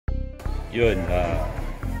yun,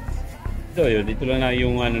 ito lang na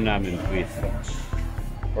yung ano namin quiz.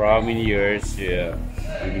 For how many years we've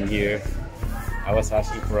been here. I was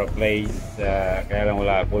asking for a place, kaya lang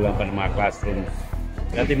kulang pa ng mga classrooms.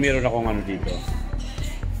 Dati meron akong ano dito,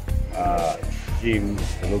 gym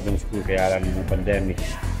sa loob ng school, kaya lang yung pandemic.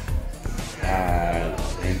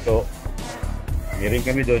 Ito, meron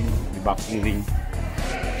kami doon, may boxing ring,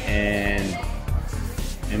 and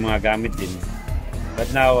may mga gamit din. But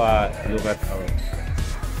now, look at our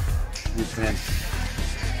equipment.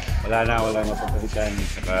 Wala na papalitan.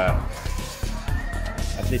 Saka,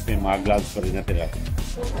 at least may mga gloves pa rin natin.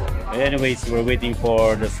 But anyways, we're waiting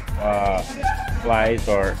for the supplies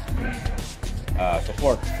or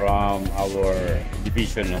support from our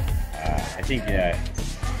division. I think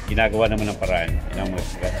ginagawa naman ng paraan.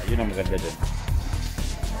 Yun ang maganda dun.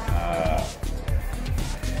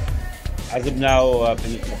 As of now,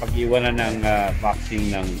 napag-iwanan ng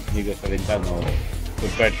boxing ng Negros Oriental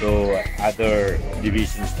compared to other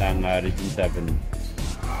divisions ng Region 7.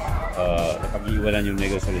 Napag-iwanan yung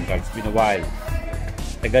Negros Oriental. It's been a while.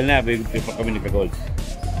 Tagal na before kami nagka-gold.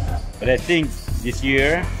 But I think this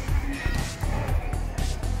year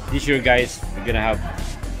guys, we're gonna have,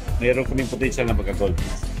 mayroon kaming potential na magka-gold.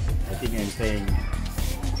 I think I'm saying,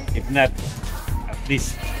 if not at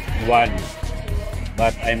least one,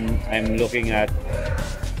 but I'm looking at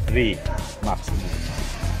 3 maximum.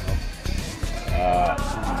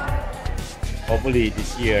 Hopefully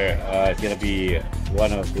this year it's gonna be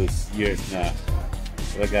one of those years na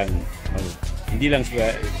talagang hindi lang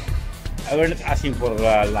siya. We're not asking for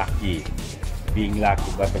being lucky,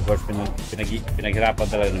 but of course pinaghirapan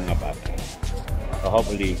talaga ng mga bata. So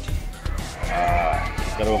hopefully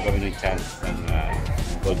karoon kami ng chance ng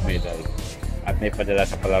gold medal at may padala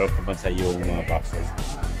sa palaro pambansa yung mga boxers.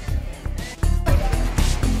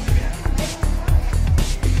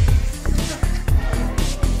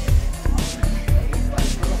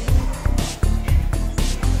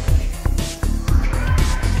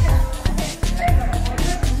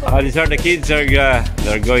 These are the kids they're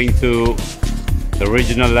going to the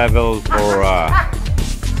regional level for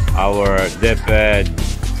our DepEd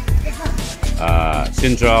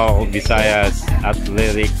Central Visayas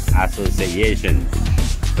Athletics Association.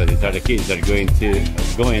 So these are the kids that are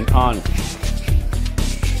going on.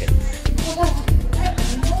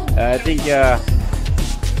 I think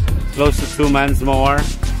close to 2 months more,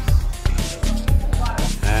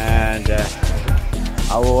 and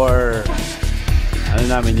our ano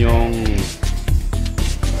namin yung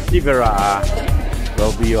To Cviraa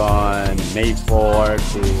will be on May 4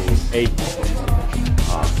 to 8.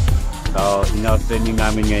 So in-outstanding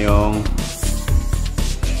namin ngayong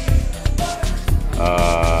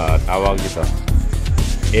tawag dito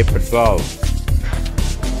April 12.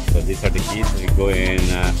 So these are the kids who are going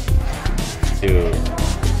to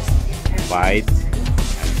fight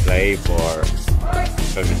and play for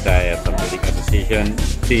Central Visayas Athletics Association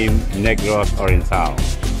Team Negros Oriental.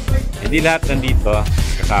 Hindi lahat nandito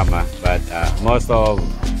kasama, but most of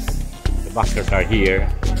the boxers are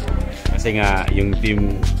here kasi nga yung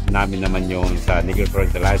team namin naman yung sa Negros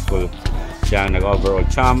Oriental High School, siyang nag-overall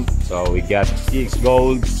champ, so we got 6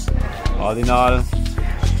 golds all in all.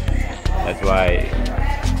 That's why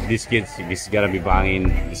these kids are gonna be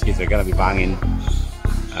banging this coming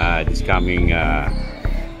To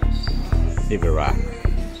Cviraa.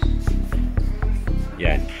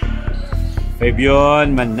 Yan.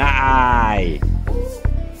 Fabian Manay.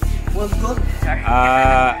 World gold, sir.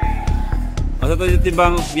 Ano to yung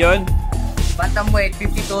timbang yun? Bantamweight,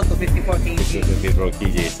 52 to 54 kg. 54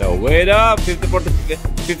 kg. So, weight up, 50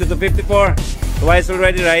 to 54. Twice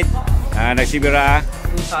already, right? Nag-Cviraa?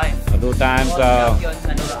 2 times. 2 times. So,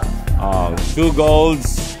 2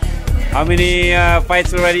 golds. How many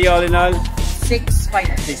fights already, all in all? 6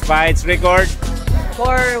 fights. 6 fights. Record?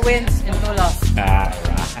 4 wins and 2 losses. Right.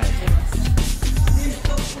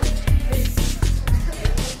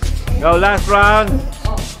 Go, last round.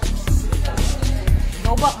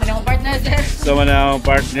 Yubak, man akong partner, sir. So, man ang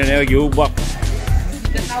partner na Yubak.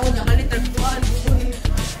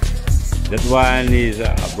 That one is a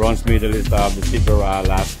bronze medalist of the Cviraa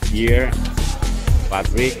last year,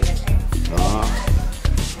 Patrick.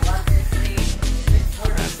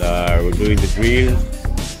 And we're doing the drill.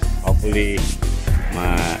 Hopefully,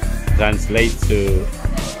 translate to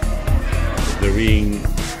the ring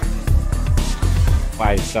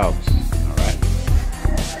by itself. All right.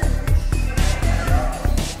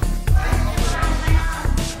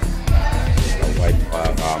 White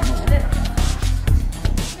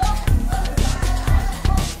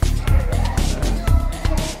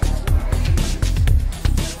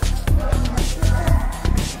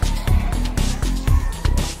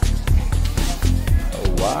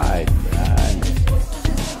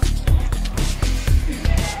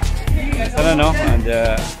no? And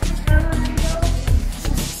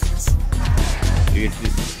these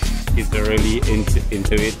kids are really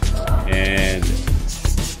into it, and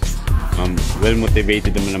well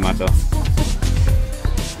motivated naman naman to.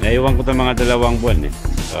 Naiwan ko itong mga 2 buwan eh.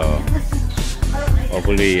 So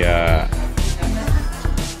hopefully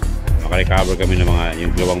makarecover kami ng mga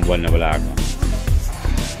yung 2 buwan na wala ako.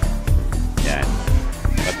 Yan.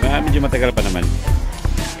 But medyo matagal pa naman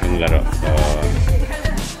yung laro. So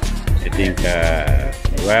I think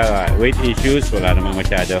weight issues wala namang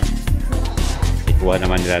masyado. Ikuha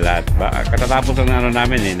naman nila lahat. Katatapos lang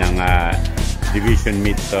namin eh ng division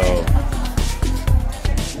meet, so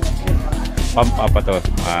pump up pa to.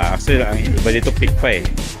 Actually ang iba dito pick pa eh.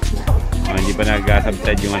 Hindi pa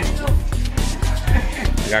nag-subside yung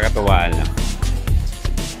nagkakatuwaan lang.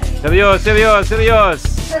 Serious!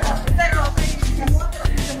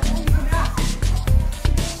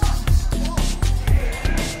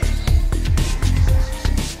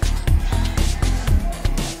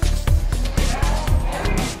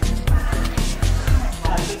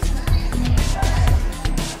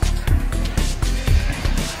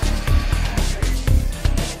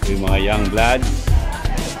 Yung mga young bloods,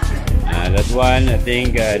 that one I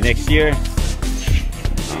think next year.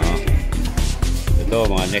 Ito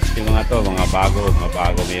mga next year mga bago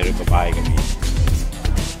mayroon pa kami.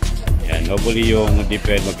 Yan, hopefully yung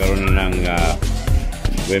DepEd magkaroon ng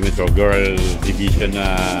women's or girl division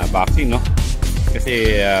na boxing, no?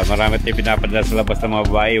 Kasi marami tayong pinapadala sa labas ng mga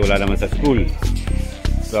babae, wala naman sa school.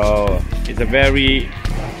 So it's a very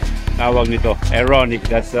ironic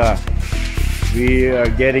that we are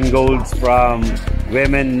getting golds from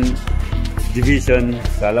women division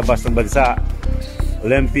sa labas ng bansa,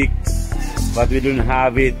 Olympics, but we don't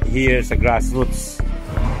have it here sa grassroots.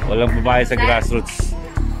 Walang babae sa grassroots.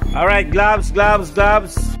 Alright, gloves.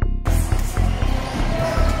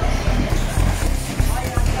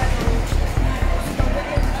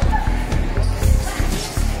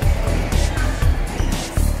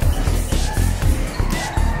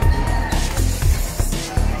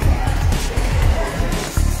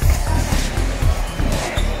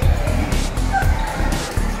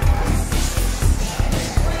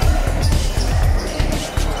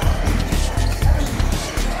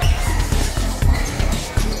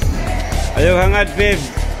 Ayaw hangad, babe.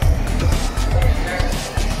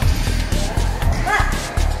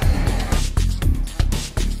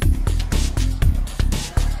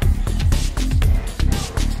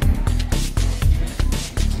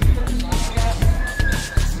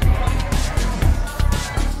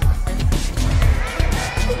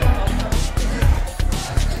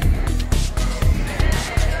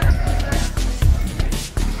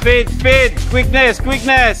 Speed, quickness.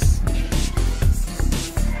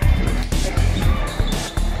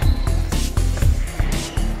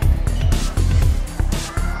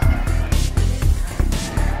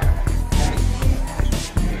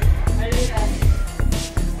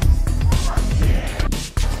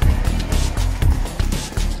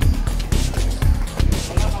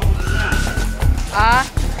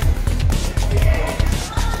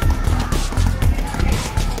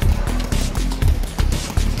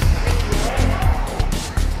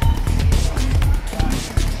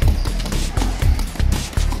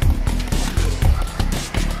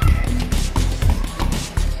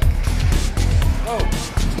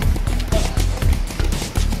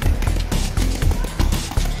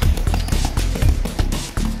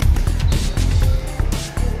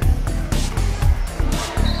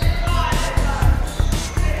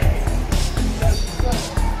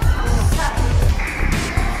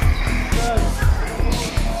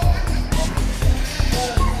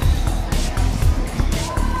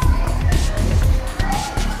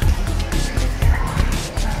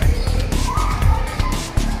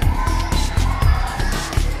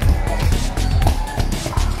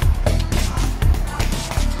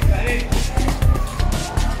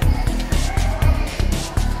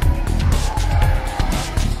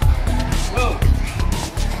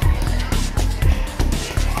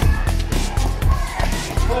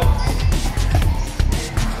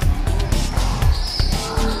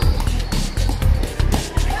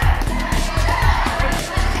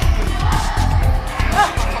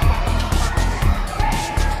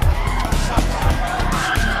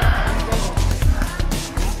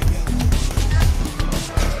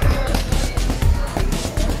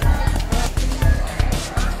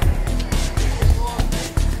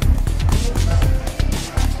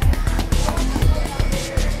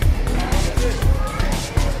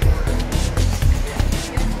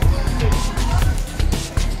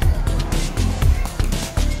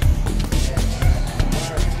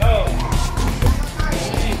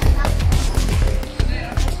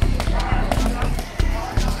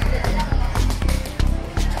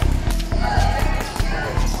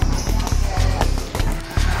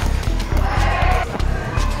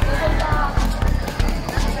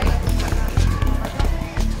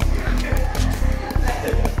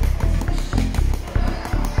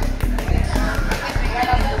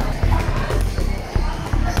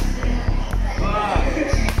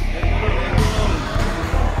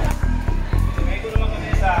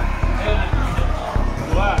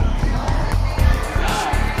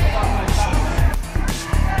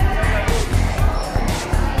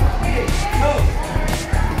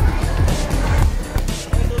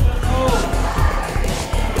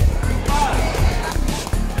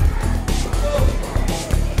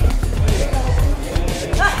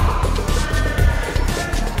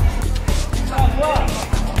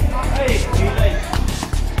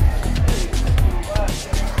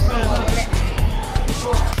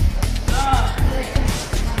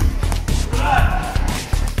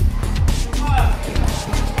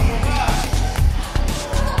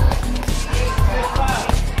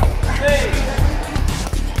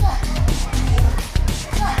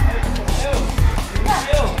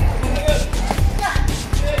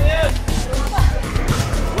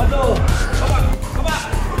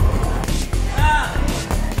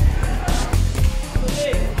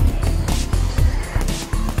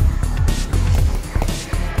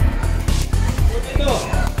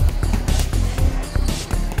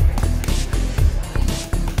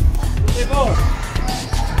 go.